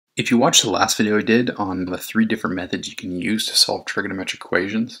If you watched the last video I did on the 3 different methods you can use to solve trigonometric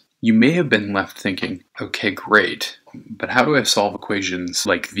equations, you may have been left thinking, okay, great, but how do I solve equations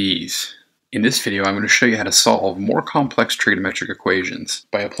like these? In this video, I'm going to show you how to solve more complex trigonometric equations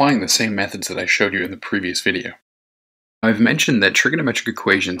by applying the same methods that I showed you in the previous video. I've mentioned that trigonometric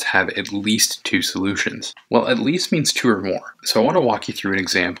equations have at least 2 solutions. Well, at least means 2 or more, so I want to walk you through an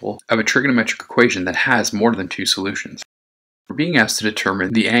example of a trigonometric equation that has more than 2 solutions. We're being asked to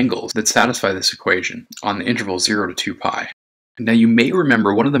determine the angles that satisfy this equation on the interval 0 to 2 pi. Now you may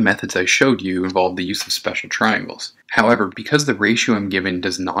remember one of the methods I showed you involved the use of special triangles. However, because the ratio I'm given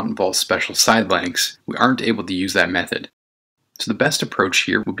does not involve special side lengths, we aren't able to use that method. So the best approach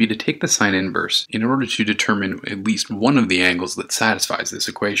here would be to take the sine inverse in order to determine at least one of the angles that satisfies this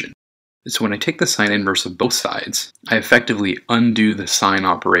equation. So when I take the sine inverse of both sides, I effectively undo the sine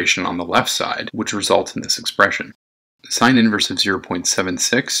operation on the left side, which results in this expression. The sine inverse of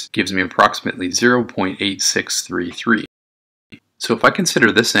 0.76 gives me approximately 0.8633. So if I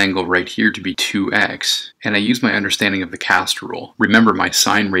consider this angle right here to be 2x, and I use my understanding of the cast rule, remember my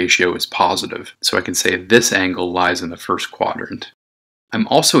sine ratio is positive, so I can say this angle lies in the first quadrant. I'm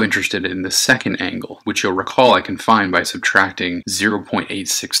also interested in the second angle, which you'll recall I can find by subtracting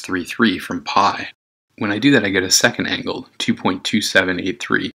 0.8633 from pi. When I do that, I get a second angle,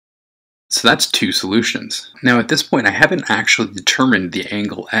 2.2783. So that's 2 solutions. Now at this point, I haven't actually determined the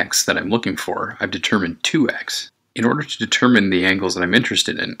angle x that I'm looking for. I've determined 2x. In order to determine the angles that I'm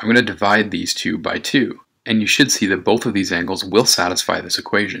interested in, I'm going to divide these two by 2. And you should see that both of these angles will satisfy this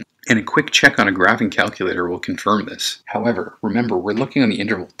equation. And a quick check on a graphing calculator will confirm this. However, remember, we're looking on the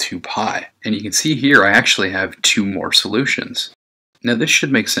interval 2 pi. And you can see here I actually have 2 more solutions. Now this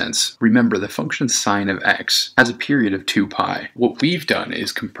should make sense. Remember, the function sine of x has a period of 2 pi. What we've done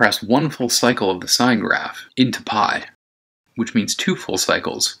is compress one full cycle of the sine graph into pi, which means 2 full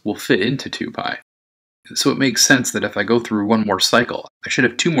cycles will fit into 2 pi. So it makes sense that if I go through one more cycle, I should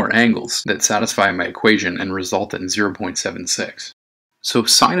have 2 more angles that satisfy my equation and result in 0.76. So if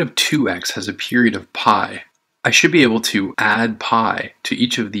sine of 2x has a period of pi, I should be able to add pi to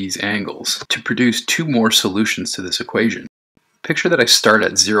each of these angles to produce 2 more solutions to this equation. Picture that I start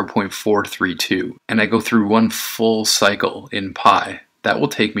at 0.432 and I go through one full cycle in pi. That will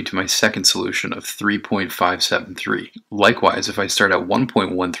take me to my second solution of 3.573. Likewise, if I start at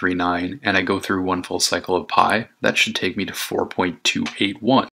 1.139 and I go through one full cycle of pi, that should take me to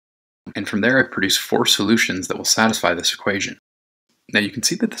 4.281. And from there I produce 4 solutions that will satisfy this equation. Now you can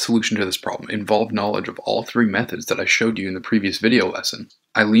see that the solution to this problem involved knowledge of all 3 methods that I showed you in the previous video lesson.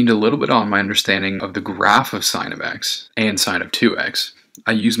 I leaned a little bit on my understanding of the graph of sine of x and sine of 2x.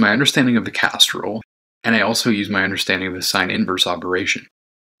 I used my understanding of the cast rule, and I also used my understanding of the sine inverse operation.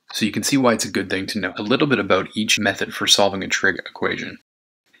 So you can see why it's a good thing to know a little bit about each method for solving a trig equation.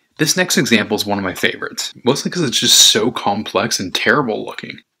 This next example is one of my favorites, mostly because it's just so complex and terrible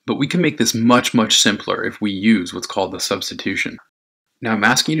looking. But we can make this much simpler if we use what's called the substitution. Now I'm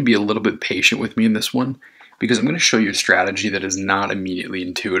asking you to be a little bit patient with me in this one, because I'm going to show you a strategy that is not immediately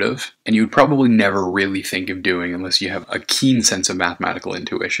intuitive, and you would probably never really think of doing unless you have a keen sense of mathematical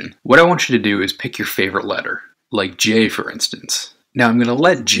intuition. What I want you to do is pick your favorite letter, like J for instance. Now I'm going to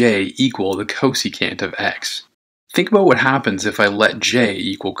let J equal the cosecant of x. Think about what happens if I let J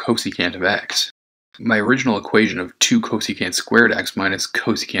equal cosecant of x. My original equation of 2 cosecant squared x minus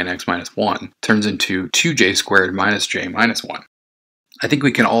cosecant x minus 1 turns into 2j squared minus j minus 1. I think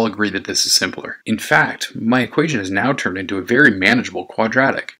we can all agree that this is simpler. In fact, my equation has now turned into a very manageable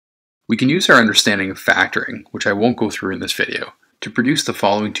quadratic. We can use our understanding of factoring, which I won't go through in this video, to produce the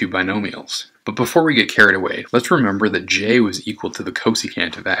following 2 binomials. But before we get carried away, let's remember that j was equal to the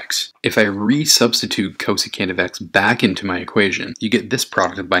cosecant of x. If I resubstitute cosecant of x back into my equation, you get this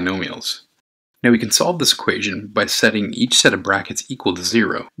product of binomials. Now we can solve this equation by setting each set of brackets equal to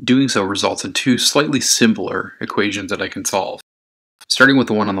 0. Doing so results in 2 slightly simpler equations that I can solve. Starting with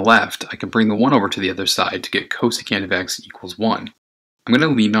the one on the left, I can bring the 1 over to the other side to get cosecant of x equals 1. I'm going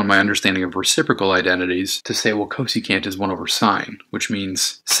to lean on my understanding of reciprocal identities to say, well, cosecant is 1 over sine, which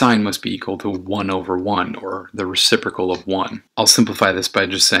means sine must be equal to 1 over 1, or the reciprocal of 1. I'll simplify this by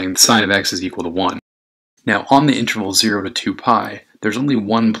just saying sine of x is equal to 1. Now, on the interval 0 to 2 pi, there's only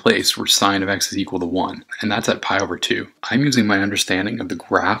one place where sine of x is equal to 1, and that's at pi over 2. I'm using my understanding of the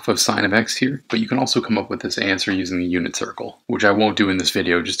graph of sine of x here, but you can also come up with this answer using the unit circle, which I won't do in this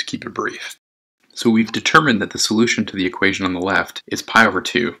video just to keep it brief. So we've determined that the solution to the equation on the left is pi over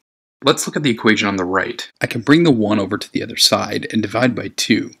 2. Let's look at the equation on the right. I can bring the 1 over to the other side and divide by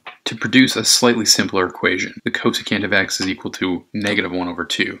 2 to produce a slightly simpler equation. The cosecant of x is equal to negative 1 over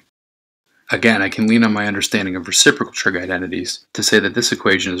 2. Again, I can lean on my understanding of reciprocal trig identities to say that this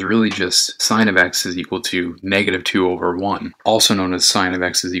equation is really just sine of x is equal to negative 2 over 1, also known as sine of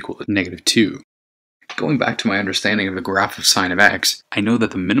x is equal to negative 2. Going back to my understanding of the graph of sine of x, I know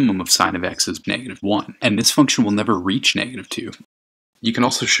that the minimum of sine of x is negative 1, and this function will never reach negative 2. You can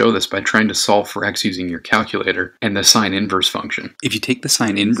also show this by trying to solve for x using your calculator and the sine inverse function. If you take the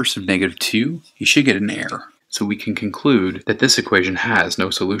sine inverse of negative 2, you should get an error. So we can conclude that this equation has no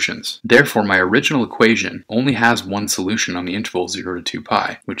solutions. Therefore, my original equation only has one solution on the interval 0 to 2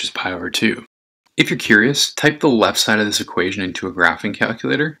 pi, which is pi over 2. If you're curious, type the left side of this equation into a graphing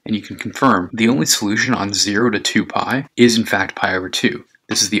calculator, and you can confirm the only solution on 0 to 2 pi is in fact pi over 2.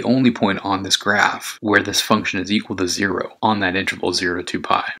 This is the only point on this graph where this function is equal to 0 on that interval 0 to 2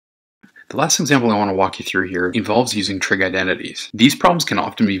 pi. The last example I want to walk you through here involves using trig identities. These problems can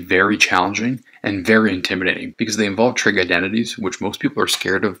often be very challenging and very intimidating because they involve trig identities, which most people are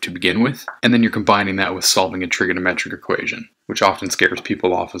scared of to begin with, and then you're combining that with solving a trigonometric equation, which often scares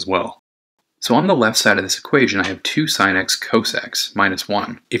people off as well. So on the left side of this equation, I have 2 sine x cos x minus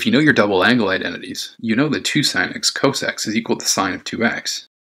 1. If you know your double angle identities, you know that 2 sine x cos x is equal to sine of 2x.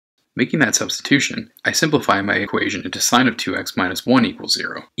 Making that substitution, I simplify my equation into sine of 2x minus 1 equals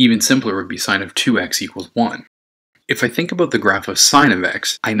 0. Even simpler would be sine of 2x equals 1. If I think about the graph of sine of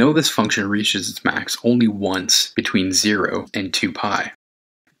x, I know this function reaches its max only once between 0 and 2 pi.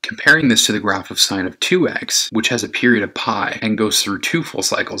 Comparing this to the graph of sine of 2x, which has a period of pi and goes through 2 full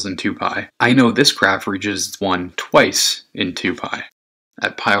cycles in 2 pi, I know this graph reaches its 1 twice in 2 pi,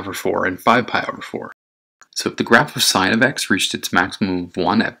 at pi over 4 and 5 pi over 4. So if the graph of sine of x reached its maximum of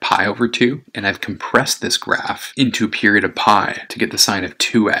 1 at pi over 2, and I've compressed this graph into a period of pi to get the sine of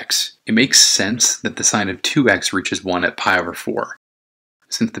 2x, it makes sense that the sine of 2x reaches 1 at pi over 4.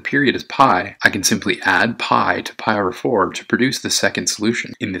 Since the period is pi, I can simply add pi to pi over 4 to produce the second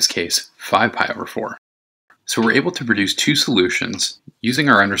solution, in this case 5 pi over 4. So we're able to produce 2 solutions using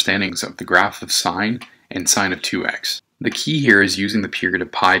our understandings of the graph of sine and sine of 2x. The key here is using the period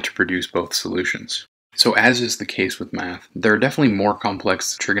of pi to produce both solutions. So as is the case with math, there are definitely more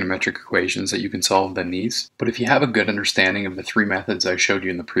complex trigonometric equations that you can solve than these, but if you have a good understanding of the 3 methods I showed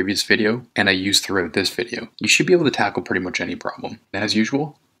you in the previous video, and I used throughout this video, you should be able to tackle pretty much any problem. As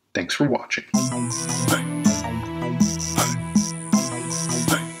usual, thanks for watching.